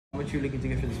How much are you looking to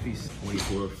get for this piece?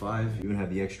 24 or 5. You even have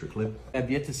the extra clip.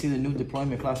 I've yet to see the new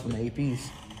deployment class from the APs.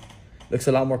 Looks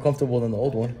a lot more comfortable than the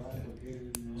old one.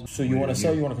 So you want to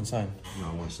sell or you want to consign? No,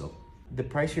 I want to sell. The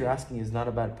price you're asking is not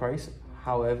a bad price.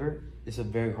 However, it's a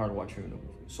very hard watch to maneuver.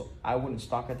 So I wouldn't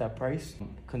stock at that price.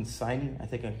 Consigning, I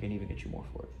think I can even get you more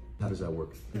for it. How does that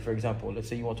work? For example, let's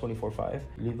say you want 24.5.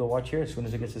 Leave the watch here. As soon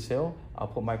as it gets to sale, I'll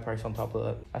put my price on top of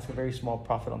that. That's a very small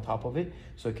profit on top of it,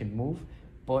 so it can move.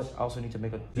 But I also need to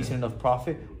make a decent enough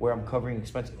profit where I'm covering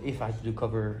expenses if I have to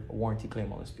cover a warranty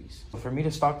claim on this piece. For me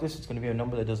to stock this, it's going to be a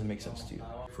number that doesn't make sense to you.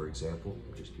 For example,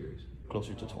 I'm just curious.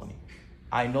 Closer to 20.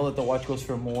 I know that the watch goes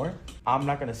for more. I'm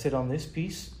not going to sit on this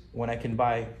piece when I can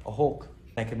buy a Hulk.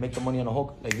 I can make the money on a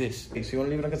Hulk like this. Okay, so you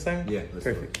want to leave it on consignment? Yeah, let's do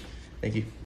it. Perfect. Thank you.